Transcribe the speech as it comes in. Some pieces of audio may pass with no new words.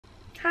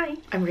Hi!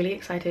 I'm really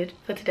excited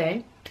for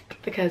today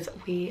because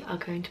we are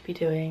going to be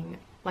doing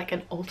like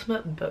an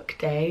ultimate book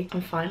day.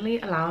 I'm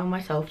finally allowing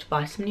myself to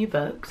buy some new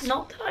books.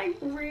 Not that I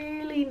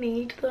really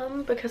need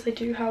them because I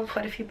do have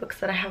quite a few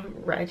books that I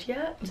haven't read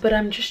yet, but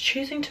I'm just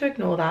choosing to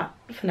ignore that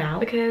for now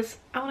because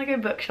I want to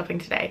go book shopping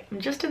today. I'm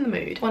just in the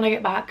mood. When I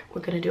get back, we're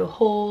going to do a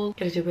haul,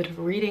 gonna do a bit of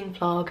a reading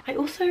vlog. I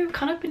also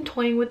kind of been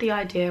toying with the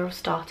idea of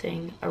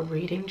starting a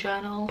reading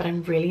journal, but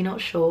I'm really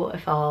not sure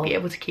if I'll be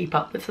able to keep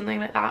up with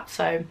something like that,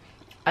 so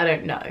I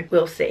don't know.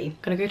 We'll see.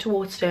 Gonna go to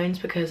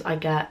Waterstones because I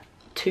get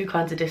 2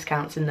 kinds of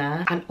discounts in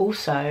there, and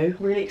also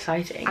really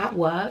exciting, at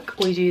work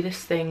we do this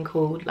thing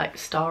called like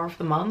Star of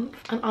the Month,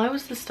 and I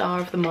was the Star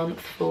of the Month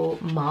for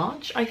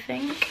March, I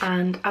think,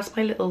 and as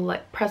my little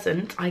like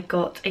present I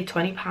got a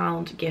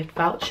 £20 gift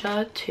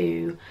voucher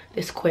to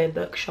this queer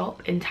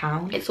bookshop in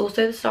town. It's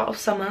also the start of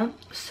summer,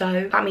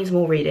 so that means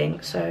more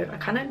reading, so I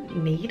kind of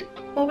need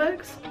more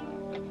books,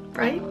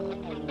 right?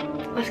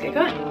 Let's get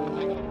going.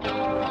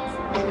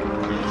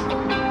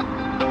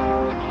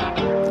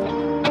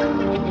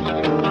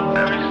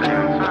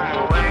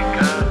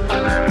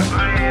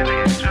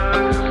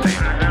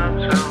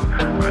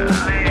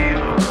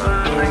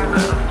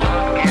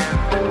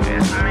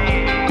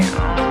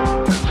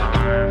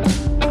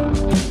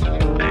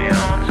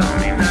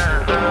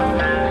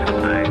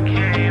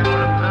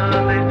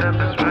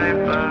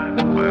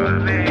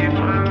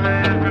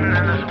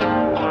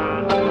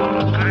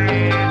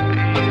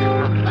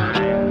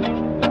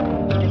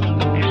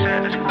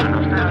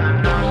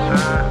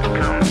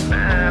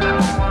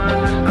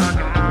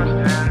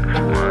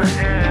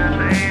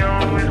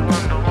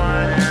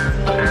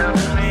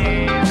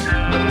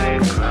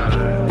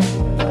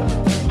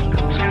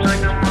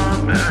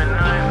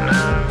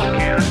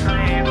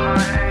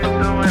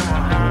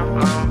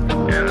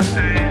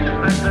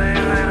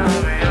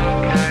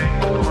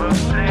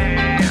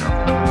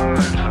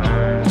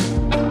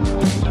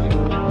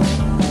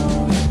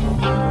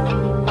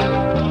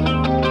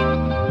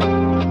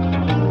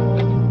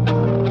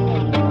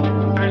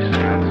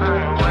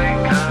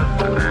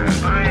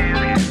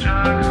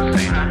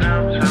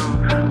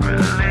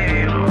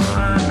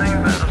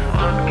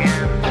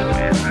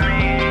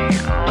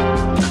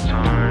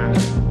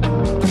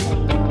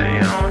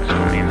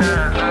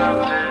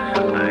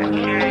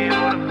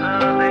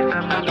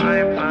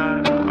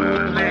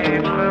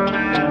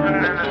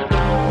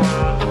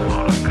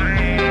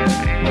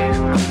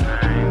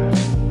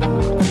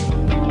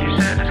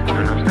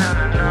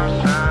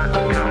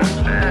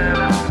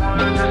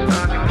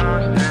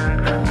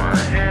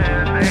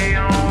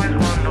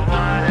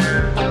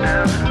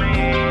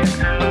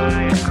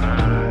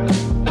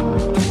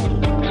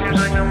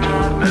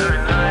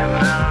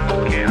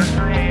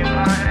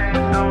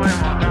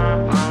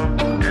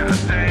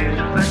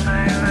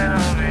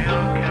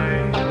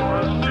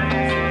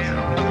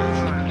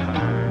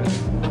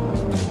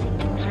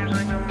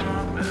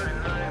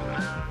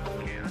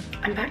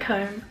 I'm back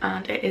home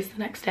and it is the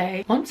next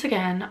day. Once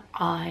again,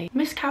 I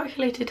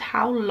miscalculated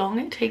how long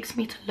it takes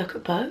me to look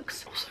at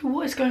books. Also,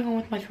 what is going on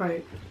with my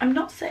throat? I'm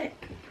not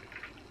sick.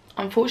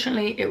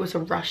 Unfortunately, it was a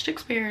rushed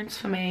experience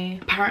for me.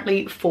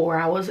 Apparently 4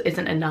 hours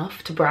isn't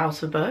enough to browse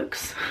for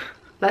books.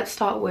 Let's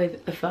start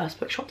with the first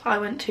bookshop that I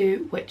went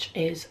to, which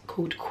is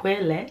called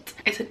Queer Lit.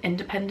 It's an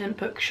independent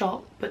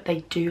bookshop, but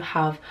they do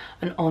have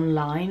an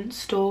online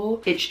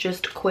store. It's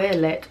just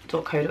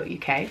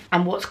queerlit.co.uk.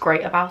 And what's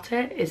great about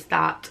it is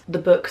that the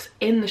books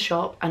in the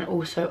shop and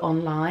also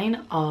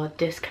online are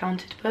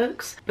discounted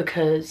books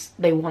because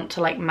they want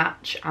to like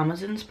match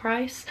Amazon's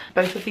price.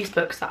 Both of these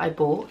books that I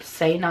bought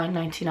say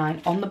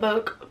 £9.99 on the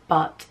book,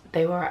 but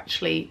they were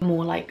actually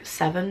more like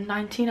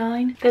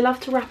 £7.99. They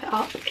love to wrap it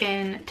up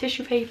in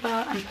tissue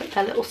paper and put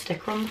their little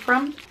sticker on the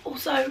front.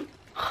 Also,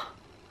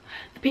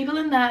 the people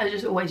in there are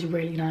just always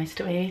really nice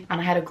to me,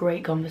 and I had a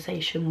great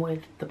conversation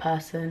with the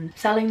person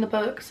selling the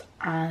books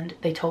and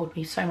they told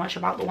me so much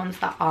about the ones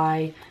that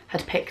I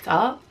had picked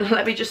up.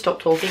 Let me just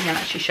stop talking and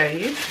actually show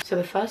you. So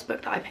the first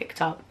book that I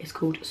picked up is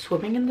called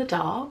Swimming in the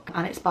Dark,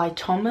 and it's by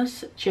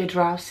Tomasz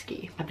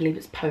Jędrowski. I believe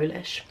it's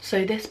Polish.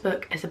 So this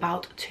book is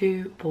about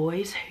 2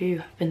 boys who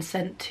have been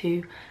sent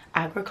to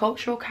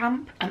agricultural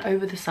camp, and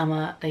over the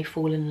summer they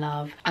fall in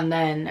love, and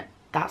then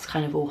that's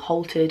kind of all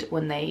halted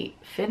when they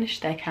finish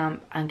their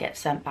camp and get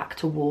sent back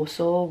to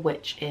Warsaw,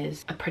 which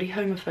is a pretty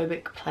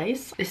homophobic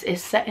place. This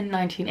is set in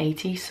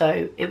 1980,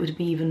 so it would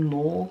be even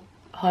more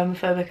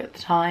homophobic at the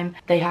time.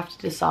 They have to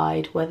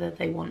decide whether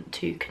they want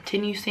to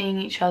continue seeing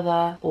each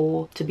other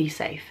or to be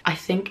safe. I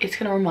think it's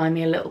gonna remind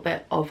me a little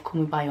bit of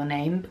Call Me By Your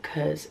Name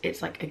because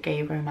it's like a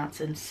gay romance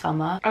in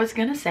summer. I was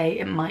gonna say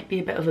it might be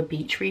a bit of a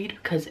beach read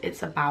because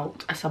it's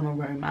about a summer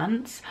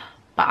romance,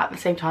 but at the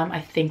same time I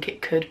think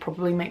it could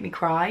probably make me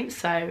cry,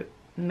 so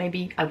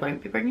maybe I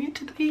won't be bringing it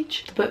to the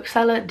beach. The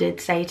bookseller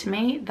did say to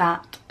me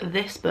that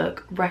this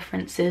book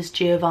references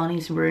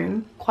Giovanni's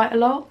Room quite a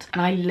lot,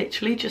 and I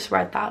literally just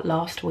read that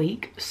last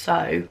week,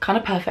 so kind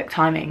of perfect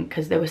timing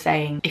because they were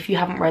saying if you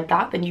haven't read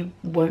that then you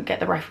won't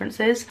get the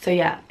references. So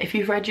yeah, if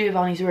you've read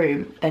Giovanni's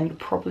Room then you're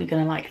probably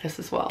gonna like this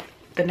as well.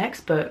 The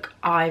next book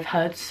I've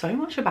heard so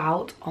much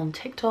about on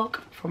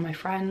TikTok from my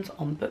friends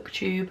on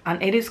BookTube,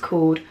 and it is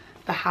called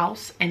The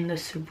House in the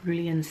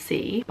Cerulean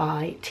Sea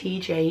by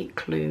TJ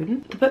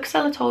Klune. The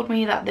bookseller told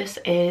me that this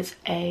is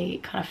a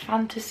kind of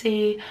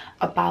fantasy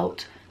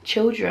about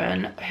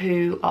children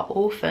who are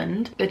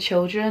orphaned. The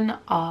children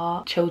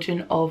are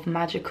children of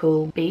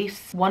magical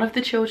beasts. One of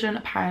the children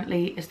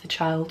apparently is the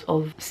child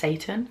of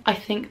Satan. I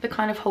think the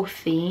kind of whole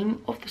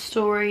theme of the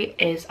story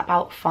is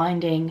about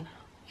finding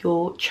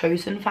your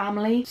chosen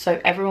family. So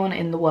everyone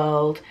in the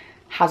world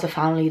has a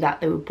family that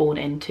they were born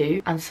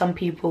into, and some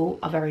people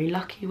are very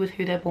lucky with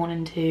who they're born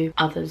into,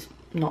 others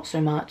not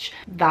so much.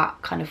 That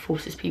kind of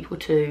forces people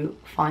to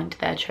find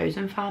their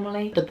chosen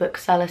family. The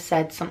bookseller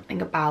said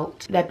something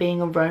about there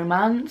being a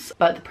romance,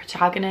 but the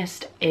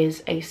protagonist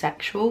is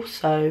asexual,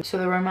 so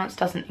the romance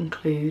doesn't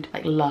include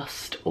like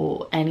lust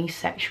or any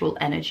sexual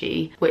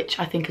energy, which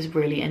I think is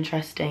really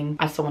interesting.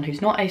 As someone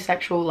who's not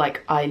asexual,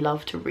 like, I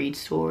love to read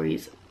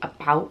stories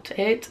about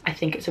it. I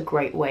think it's a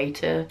great way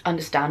to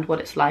understand what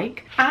it's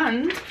like.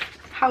 And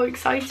how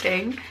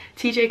exciting,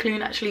 TJ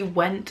Klune actually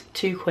went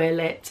to Queer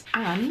Lit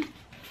and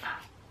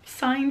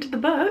signed the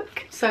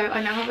book. So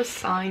I now have a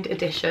signed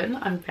edition.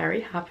 I'm very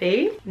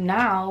happy.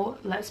 Now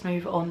let's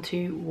move on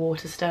to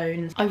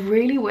Waterstones. I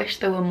really wish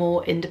there were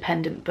more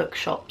independent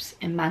bookshops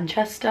in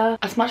Manchester.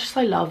 As much as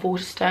I love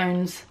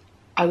Waterstones,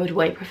 I would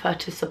way prefer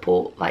to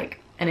support like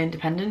an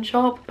independent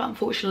shop, but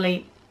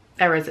unfortunately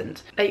there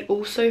isn't. They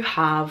also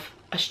have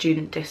a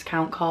student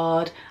discount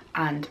card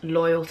and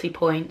loyalty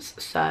points,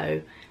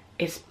 so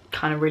it's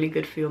kind of really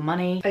good for your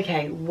money.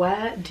 Okay,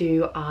 where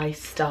do I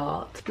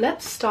start?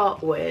 Let's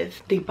start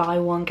with the buy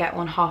one get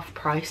one half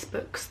price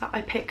books that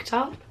I picked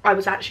up. I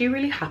was actually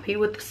really happy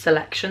with the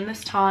selection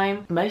this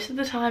time. Most of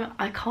the time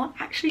I can't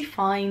actually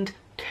find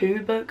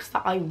two books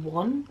that I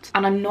want,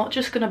 and I'm not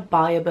just gonna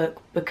buy a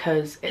book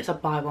because it's a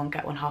buy one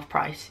get one half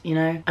price, you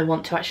know. I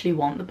want to actually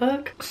want the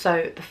book.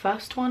 So the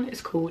first one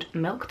is called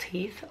Milk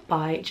Teeth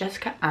by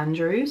Jessica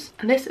Andrews,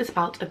 and this is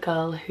about a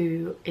girl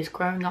who is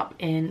growing up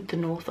in the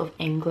north of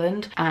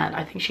England, and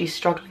I think she's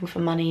struggling for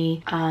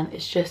money and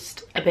is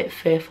just a bit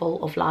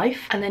fearful of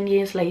life. And then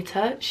years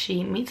later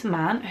she meets a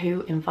man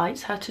who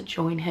invites her to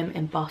join him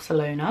in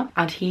Barcelona,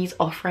 and he's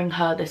offering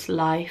her this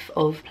life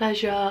of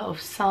pleasure,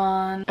 of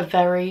sun, a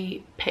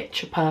very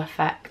picture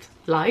perfect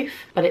life,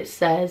 but it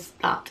says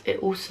that it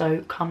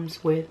also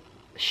comes with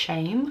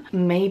shame.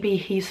 Maybe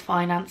he's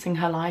financing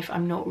her life,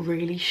 I'm not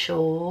really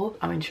sure.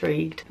 I'm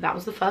intrigued. That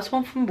was the first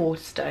one from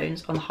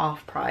Waterstones on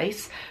half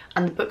price,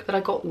 and the book that I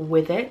got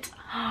with it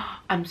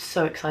I'm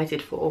so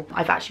excited for.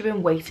 I've actually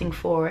been waiting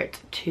for it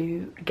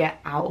to get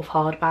out of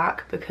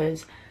hardback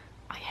because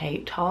I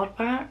hate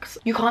hardbacks.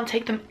 You can't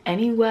take them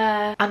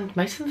anywhere, and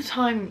most of the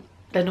time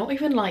they're not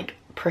even like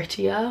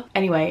prettier.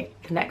 Anyway,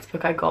 the next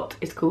book I got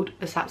is called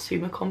The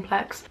Satsuma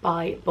Complex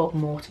by Bob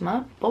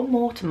Mortimer. Bob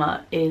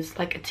Mortimer is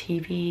like a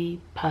TV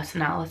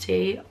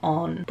personality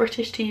on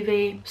British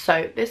TV.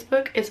 So this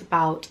book is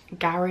about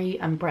Gary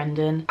and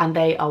Brendan, and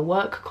they are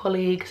work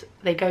colleagues.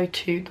 They go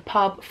to the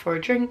pub for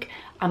a drink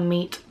and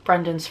meet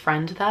Brendan's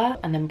friend there,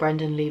 and then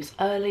Brendan leaves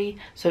early,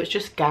 so it's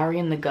just Gary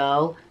and the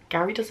girl.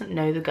 Gary doesn't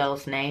know the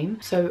girl's name,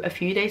 so a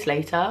few days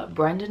later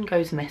Brendan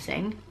goes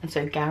missing, and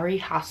so Gary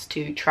has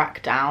to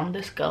track down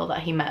this girl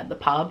that he met at the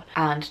pub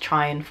and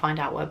try and find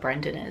out where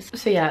Brendan is.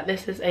 So yeah,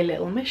 this is a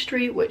little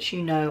mystery, which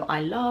you know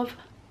I love,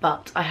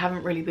 but I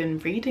haven't really been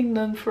reading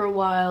them for a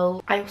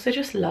while. I also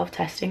just love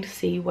testing to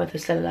see whether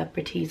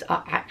celebrities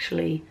are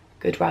actually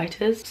good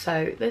writers.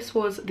 So this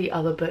was the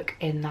other book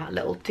in that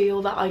little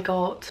deal that I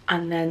got.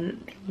 And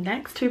then the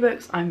next two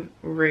books I'm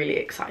really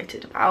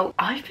excited about.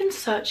 I've been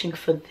searching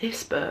for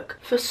this book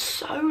for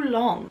so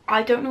long.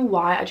 I don't know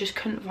why, I just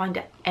couldn't find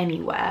it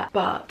anywhere,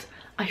 but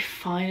I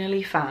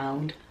finally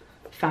found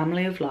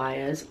Family of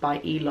Liars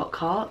by E.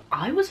 Lockhart.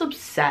 I was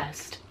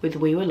obsessed with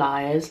We Were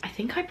Liars. I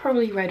think I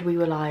probably read We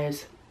Were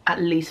Liars at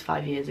least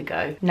 5 years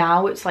ago.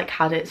 Now it's like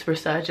had its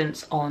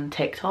resurgence on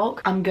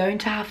TikTok. I'm going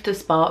to have to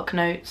spark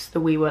notes the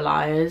We Were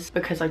Liars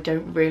because I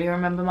don't really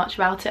remember much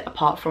about it,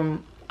 apart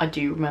from I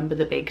do remember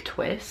the big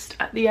twist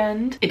at the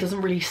end. It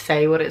doesn't really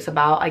say what it's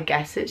about. I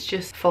guess it's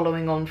just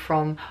following on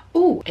from,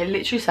 oh, it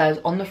literally says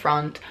on the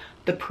front,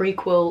 the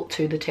prequel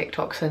to the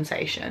TikTok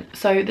sensation.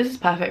 So this is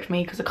perfect for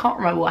me because I can't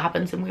remember what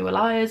happens in We Were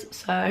Liars,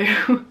 so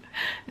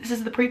this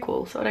is the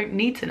prequel, so I don't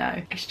need to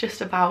know. It's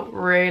just about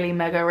really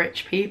mega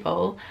rich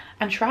people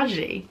and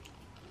tragedy.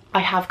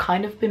 I have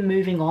kind of been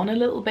moving on a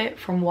little bit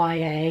from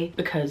YA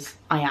because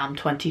I am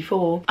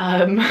 24, but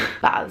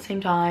at the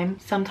same time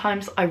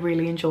sometimes I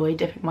really enjoy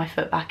dipping my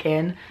foot back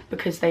in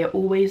because they are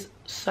always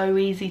so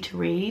easy to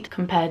read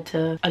compared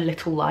to A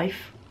Little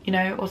Life, you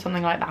know, or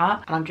something like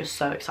that, and I'm just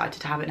so excited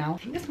to have it now. I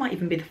think this might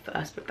even be the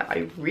first book that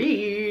I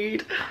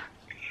read.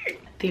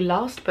 The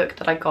last book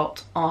that I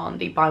got on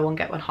the buy one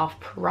get one half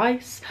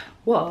price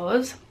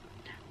was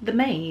The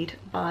Maid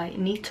by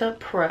Nita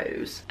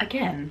Prose.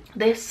 Again,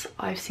 this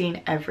I've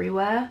seen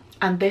everywhere,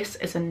 and this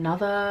is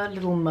another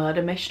little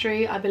murder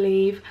mystery, I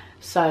believe.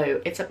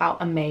 So it's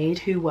about a maid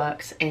who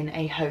works in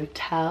a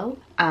hotel,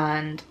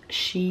 and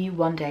she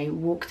one day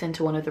walks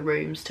into one of the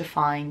rooms to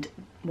find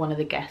one of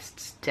the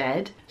guests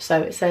dead.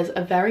 So it says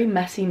a very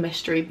messy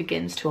mystery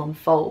begins to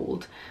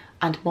unfold,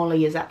 and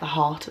Molly is at the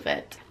heart of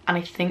it. And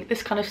I think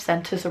this kind of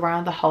centers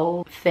around the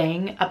whole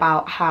thing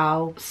about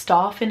how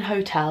staff in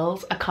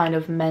hotels are kind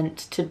of meant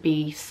to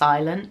be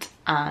silent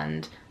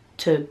and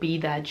to be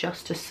there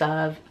just to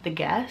serve the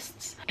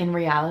guests. In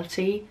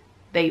reality,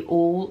 they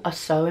all are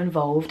so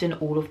involved in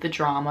all of the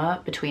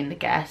drama between the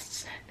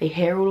guests. They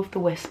hear all of the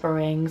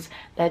whisperings,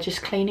 they're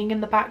just cleaning in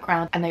the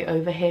background, and they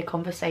overhear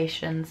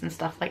conversations and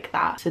stuff like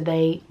that. So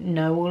they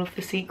know all of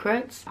the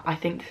secrets. I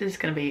think this is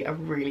going to be a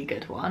really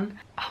good one.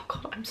 Oh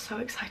god, I'm so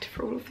excited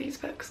for all of these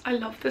books. I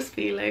love this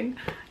feeling.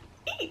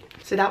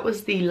 So that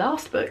was the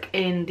last book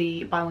in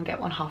the buy one get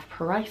one half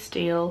price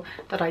deal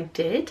that I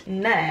did.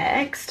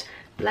 Next,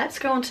 let's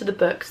go on to the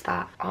books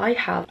that I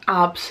have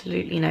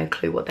absolutely no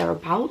clue what they're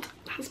about.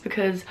 That's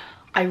because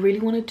I really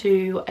want to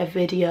do a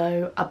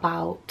video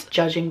about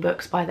judging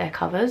books by their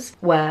covers,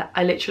 where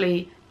I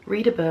literally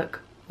read a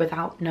book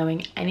without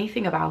knowing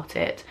anything about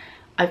it.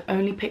 I've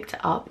only picked it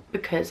up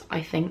because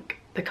I think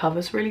the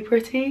cover's really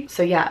pretty.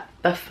 So yeah,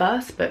 the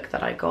first book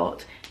that I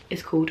got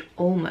is called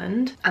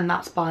Almond, and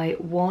that's by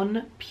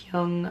Won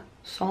Pyung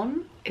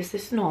Son. Is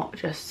this not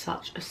just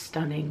such a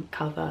stunning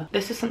cover?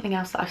 This is something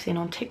else that I've seen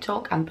on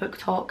TikTok and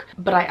BookTok,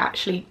 but I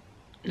actually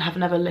have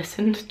never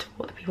listened to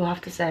what the people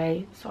have to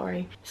say,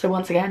 sorry. So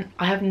once again,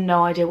 I have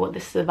no idea what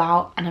this is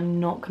about, and I'm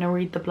not gonna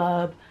read the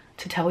blurb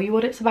to tell you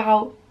what it's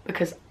about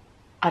because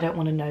I don't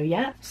want to know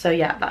yet. So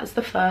yeah, that is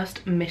the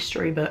first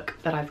mystery book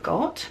that I've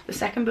got. The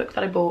second book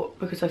that I bought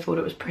because I thought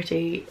it was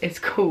pretty is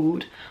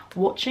called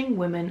Watching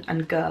Women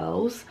and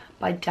Girls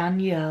by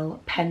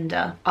Danielle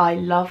Pender. I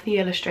love the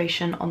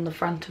illustration on the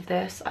front of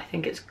this. I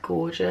think it's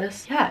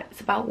gorgeous. Yeah, it's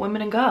about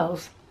women and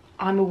girls.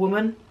 I'm a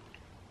woman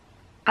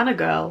and a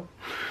girl.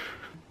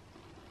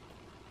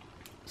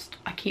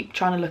 I keep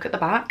trying to look at the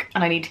back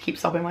and I need to keep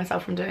stopping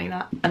myself from doing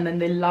that. And then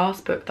the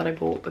last book that I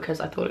bought because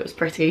I thought it was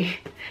pretty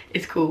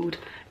is called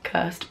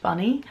Cursed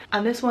Bunny,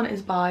 and this one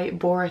is by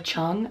Bora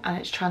Chung and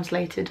it's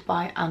translated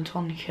by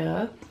Anton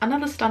Hur.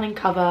 Another stunning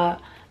cover.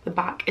 The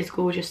back is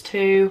gorgeous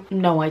too.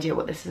 No idea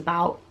what this is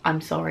about.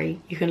 I'm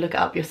sorry. You can look it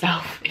up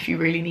yourself if you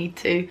really need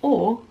to,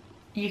 or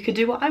you could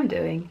do what I'm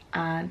doing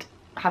and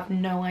have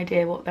no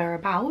idea what they're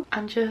about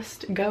and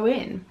just go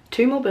in.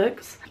 Two more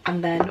books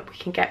and then we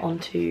can get on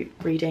to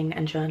reading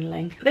and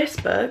journaling. This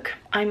book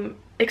I'm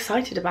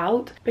excited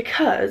about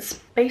because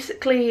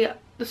basically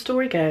the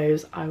story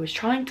goes, I was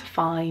trying to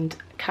find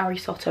Carrie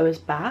Soto Is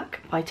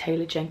Back by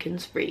Taylor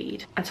Jenkins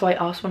Reid, and so I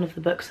asked one of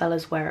the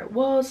booksellers where it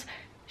was.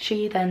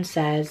 She then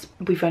says,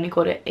 we've only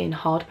got it in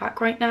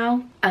hardback right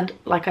now. And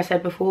like I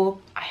said before,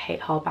 I hate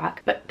hardback.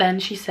 But then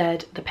she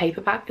said the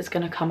paperback is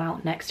going to come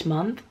out next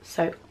month,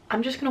 so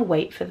I'm just gonna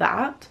wait for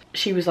that.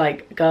 She was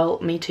like, girl,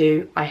 me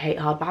too, I hate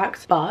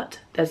hardbacks, but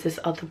there's this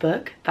other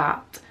book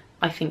that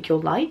I think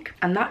you'll like,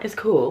 and that is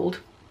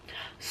called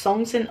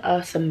Songs in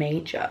Ursa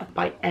Major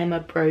by Emma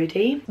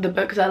Brody. The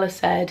bookseller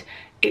said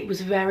it was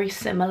very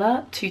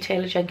similar to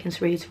Taylor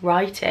Jenkins Reid's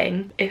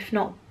writing, if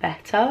not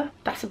better.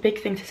 That's a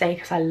big thing to say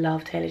because I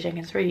love Taylor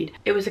Jenkins Reid.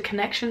 It was a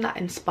connection that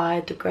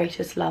inspired the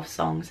greatest love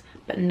songs,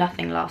 but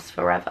nothing lasts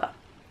forever.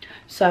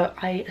 So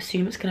I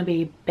assume it's going to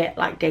be a bit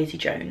like Daisy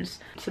Jones.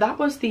 So that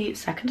was the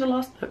second to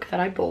last book that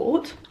I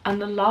bought.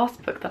 And the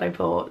last book that I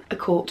bought, A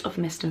Court of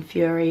Mist and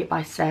Fury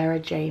by Sarah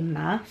J.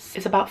 Maas.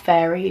 It's about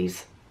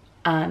fairies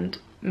and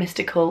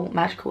mystical,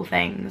 magical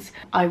things.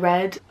 I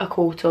read A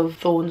Court of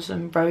Thorns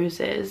and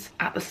Roses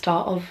at the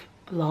start of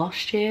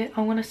last year,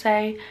 I want to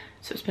say.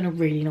 So it's been a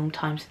really long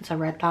time since I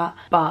read that,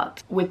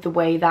 but with the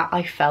way that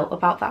I felt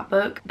about that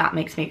book, that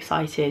makes me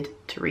excited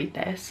to read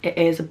this. It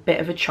is a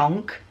bit of a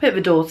chonk, bit of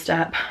a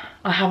doorstep.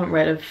 I haven't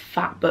read a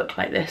fat book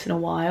like this in a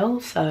while,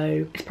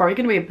 so it's probably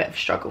going to be a bit of a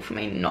struggle for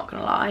me, not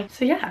gonna lie.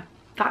 So yeah,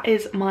 that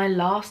is my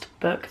last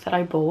book that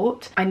I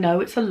bought. I know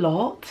it's a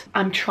lot.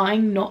 I'm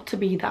trying not to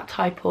be that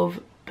type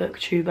of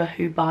booktuber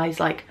who buys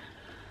like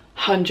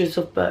hundreds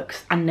of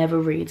books and never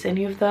reads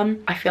any of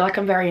them. I feel like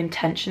I'm very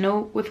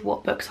intentional with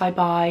what books I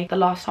buy. The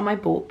last time I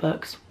bought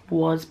books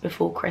was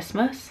before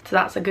Christmas, so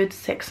that's a good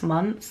 6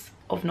 months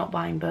of not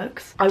buying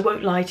books. I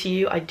won't lie to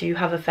you, I do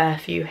have a fair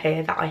few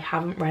here that I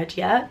haven't read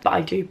yet, but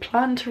I do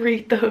plan to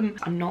read them.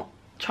 I'm not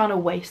trying to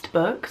waste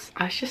books.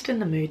 I was just in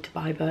the mood to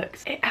buy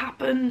books. It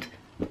happened.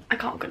 I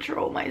can't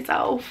control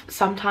myself.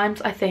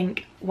 Sometimes I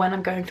think when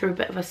I'm going through a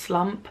bit of a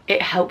slump,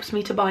 it helps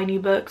me to buy new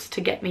books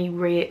to get me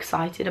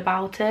re-excited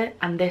about it,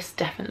 and this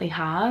definitely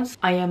has.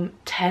 I am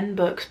 10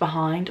 books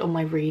behind on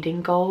my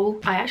reading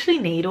goal. I actually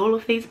need all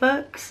of these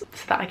books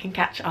so that I can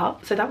catch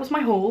up. So that was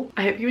my haul.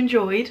 I hope you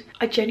enjoyed.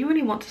 I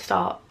genuinely want to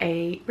start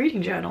a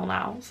reading journal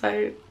now,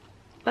 so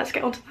let's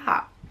get on to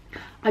that.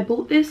 I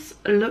bought this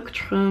looked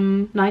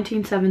from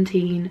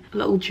 1917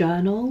 little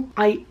journal.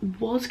 I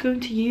was going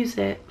to use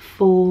it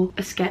for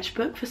a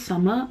sketchbook for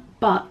summer,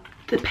 but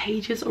the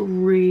pages are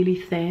really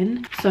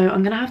thin, so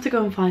I'm gonna have to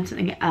go and find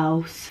something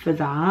else for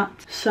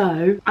that.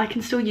 So I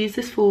can still use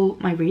this for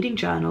my reading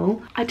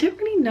journal. I don't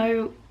really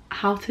know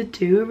how to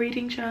do a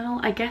reading journal.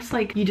 I guess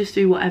like you just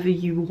do whatever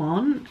you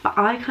want, but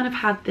I kind of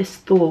had this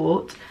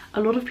thought.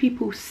 A lot of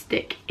people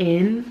stick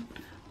in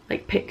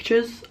like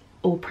pictures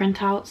or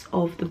printouts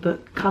of the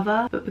book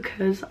cover, but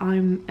because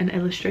I'm an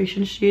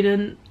illustration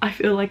student, I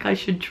feel like I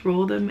should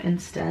draw them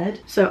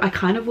instead. So I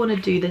kind of want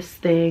to do this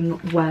thing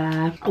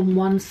where on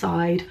one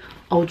side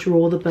I'll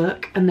draw the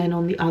book, and then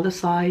on the other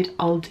side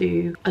I'll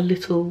do a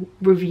little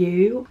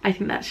review. I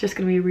think that's just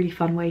going to be a really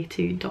fun way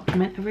to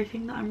document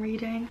everything that I'm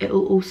reading.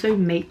 It'll also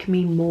make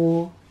me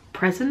more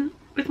present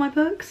with my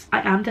books.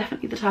 I am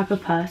definitely the type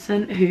of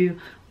person who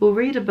will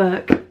read a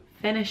book,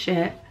 finish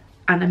it,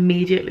 and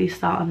immediately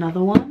start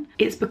another one.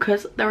 It's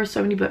because there are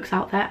so many books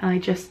out there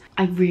and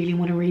I really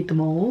want to read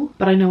them all,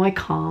 but I know I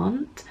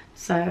can't.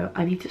 So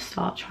I need to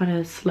start trying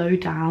to slow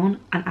down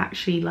and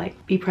actually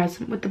like be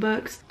present with the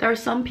books. There are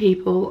some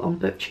people on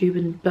BookTube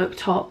and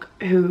BookTok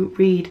who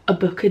read a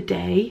book a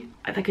day.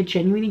 Like, I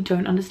genuinely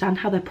don't understand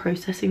how they're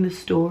processing the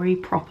story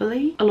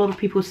properly. A lot of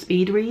people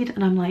speed read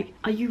and I'm like,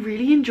 are you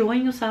really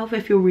enjoying yourself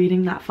if you're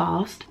reading that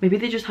fast? Maybe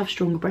they just have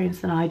stronger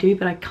brains than I do,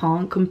 but I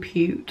can't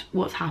compute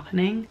what's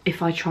happening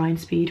if I try and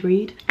speed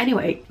read.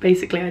 Anyway,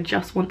 basically I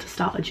just want to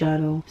start a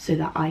journal so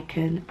that I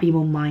can be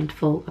more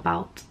mindful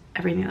about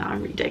everything that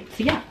I'm reading.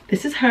 So yeah,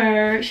 this is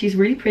her. She's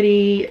really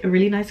pretty, a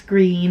really nice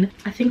green.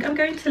 I think I'm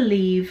going to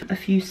leave a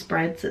few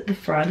spreads at the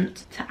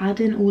front to add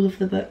in all of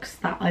the books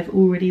that I've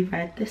already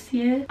read this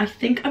year. I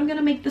think I'm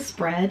gonna make the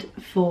spread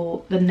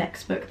for the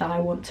next book that I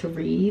want to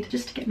read,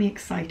 just to get me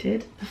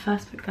excited. The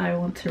first book that I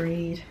want to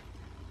read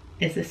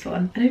is this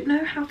one. I don't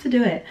know how to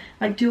do it.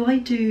 Like, do I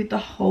do the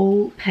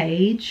whole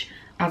page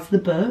as the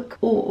book,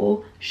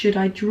 or should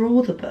I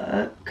draw the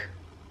book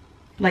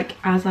like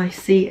as I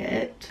see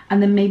it, and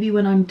then maybe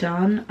when I'm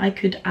done I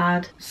could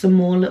add some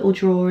more little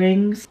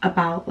drawings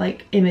about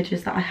like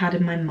images that I had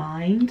in my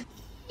mind.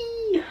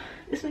 Eee,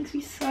 this makes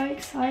me so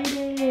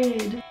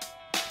excited.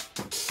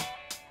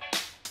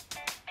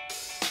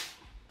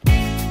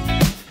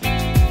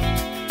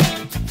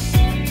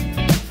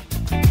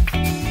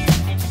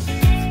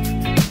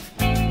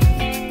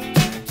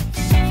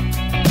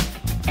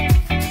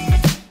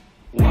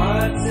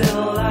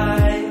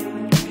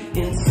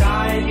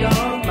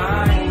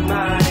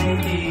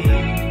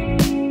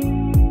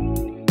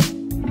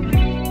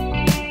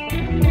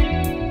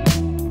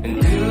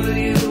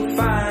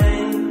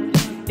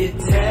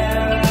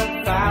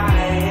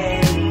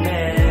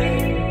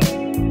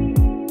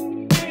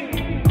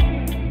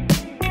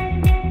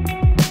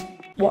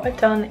 What I've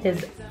done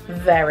is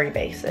very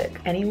basic.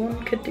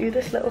 Anyone could do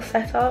this little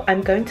setup.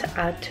 I'm going to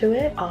add to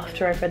it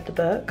after I've read the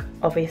book,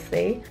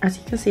 obviously. As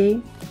you can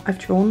see, I've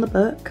drawn the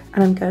book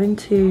and I'm going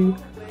to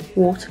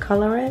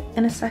watercolor it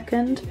in a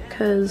second,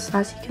 because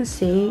as you can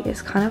see,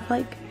 it's kind of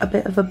like a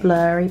bit of a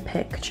blurry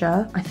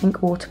picture. I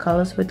think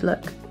watercolors would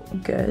look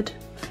good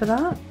for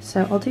that,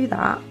 so I'll do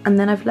that. And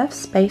then I've left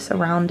space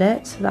around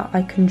it so that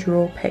I can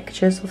draw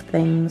pictures of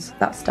things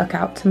that stuck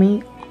out to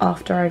me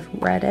after I've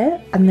read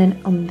it. And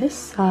then on this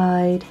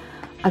side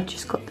I've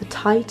just got the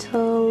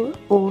title,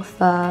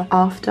 author.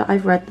 After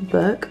I've read the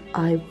book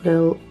I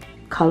will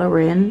colour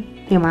in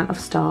the amount of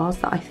stars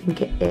that I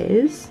think it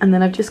is, and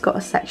then I've just got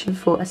a section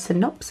for a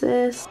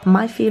synopsis,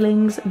 my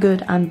feelings,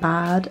 good and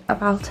bad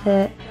about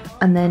it,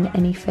 and then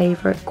any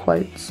favourite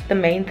quotes. The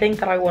main thing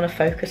that I want to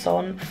focus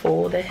on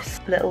for this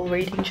little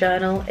reading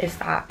journal is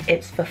that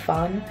it's for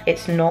fun.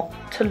 It's not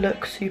to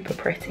look super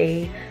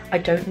pretty. I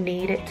don't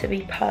need it to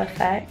be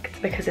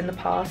perfect, because in the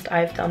past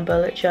I've done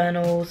bullet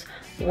journals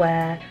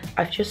where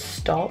I've just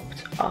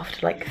stopped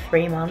after like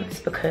 3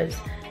 months because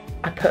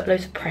I put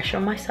loads of pressure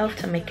on myself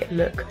to make it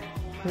look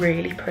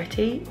really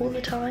pretty all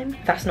the time.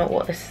 That's not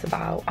what this is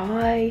about.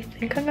 I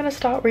think I'm gonna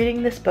start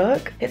reading this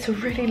book. It's a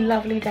really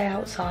lovely day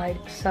outside,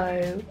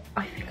 so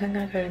I think I'm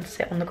gonna go and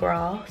sit on the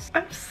grass.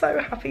 I'm so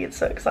happy and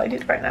so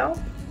excited right now.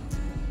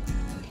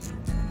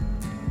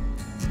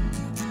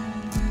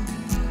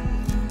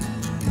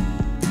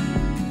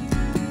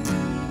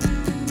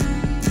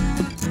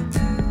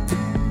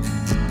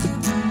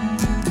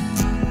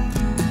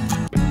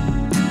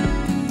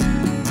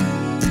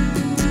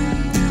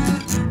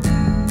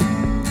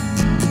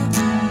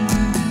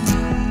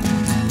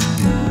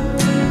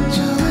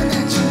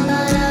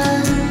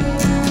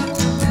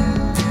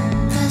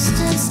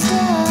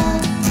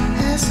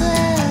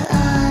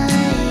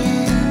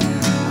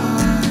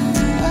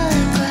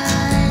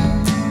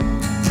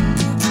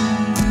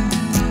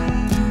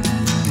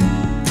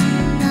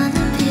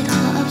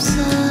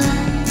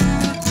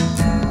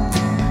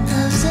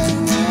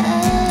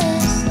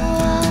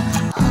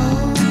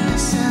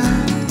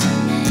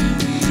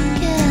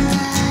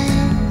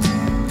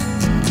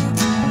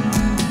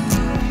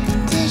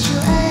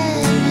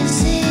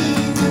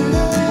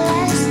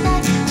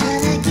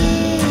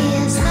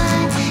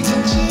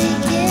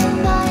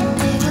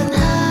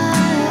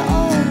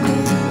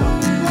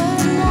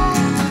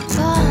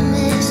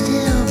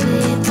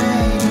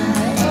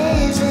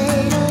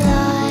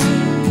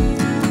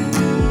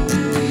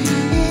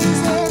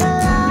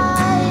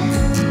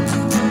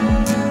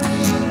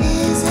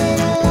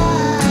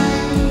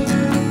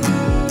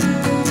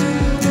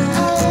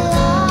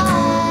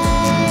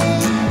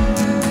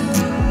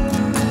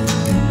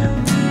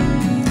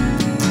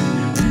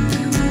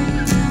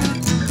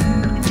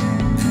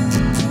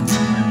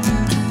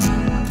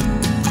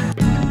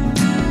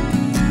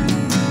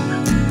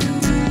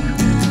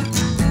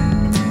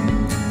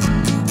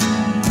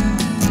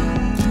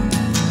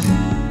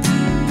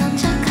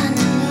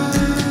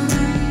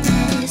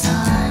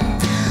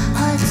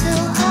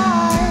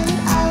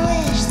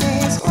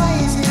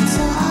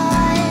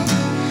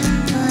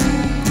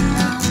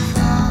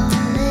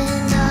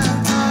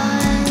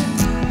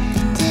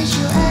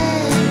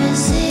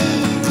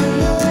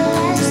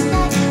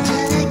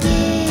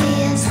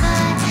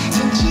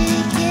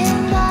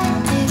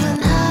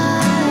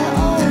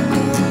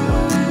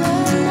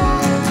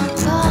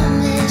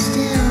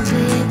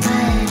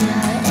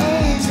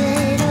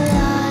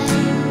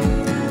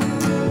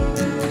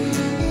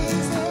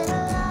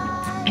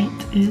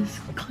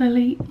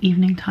 clearly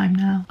evening time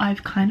now.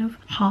 I've kind of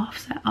half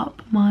set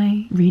up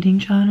my reading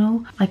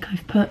journal. Like,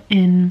 I've put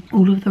in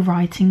all of the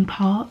writing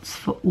parts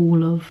for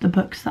all of the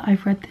books that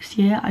I've read this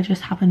year. I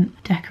just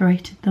haven't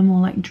decorated them or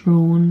like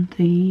drawn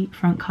the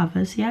front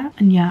covers yet.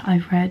 And yeah,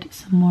 I've read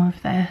some more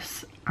of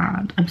this,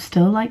 and I'm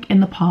still like in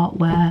the part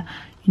where,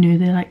 you know,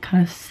 they like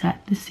kind of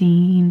set the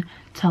scene,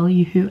 tell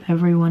you who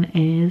everyone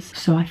is.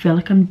 So I feel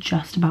like I'm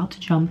just about to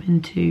jump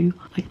into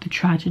like the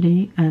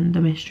tragedy and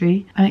the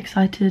mystery. I'm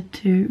excited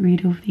to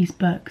read all of these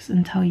books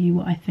and tell you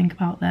what I think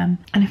about them.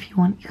 And if you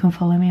want, you can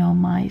follow me on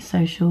my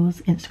socials,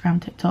 Instagram,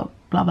 TikTok,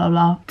 blah blah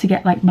blah, to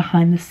get like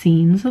behind the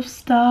scenes of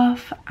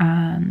stuff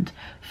and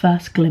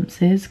first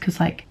glimpses, because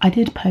like I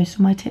did post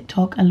on my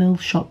TikTok a little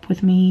shop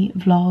with me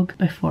vlog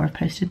before I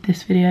posted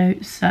this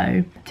video,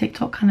 so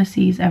TikTok kind of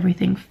sees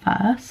everything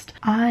first.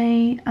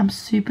 I am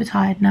super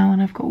tired now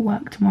and I've got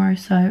work tomorrow,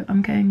 so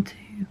I'm going to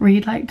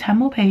read like 10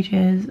 more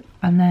pages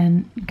and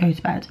then go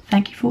to bed.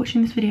 Thank you for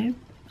watching this video.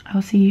 I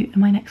will see you in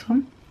my next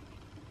one.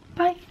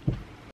 Bye.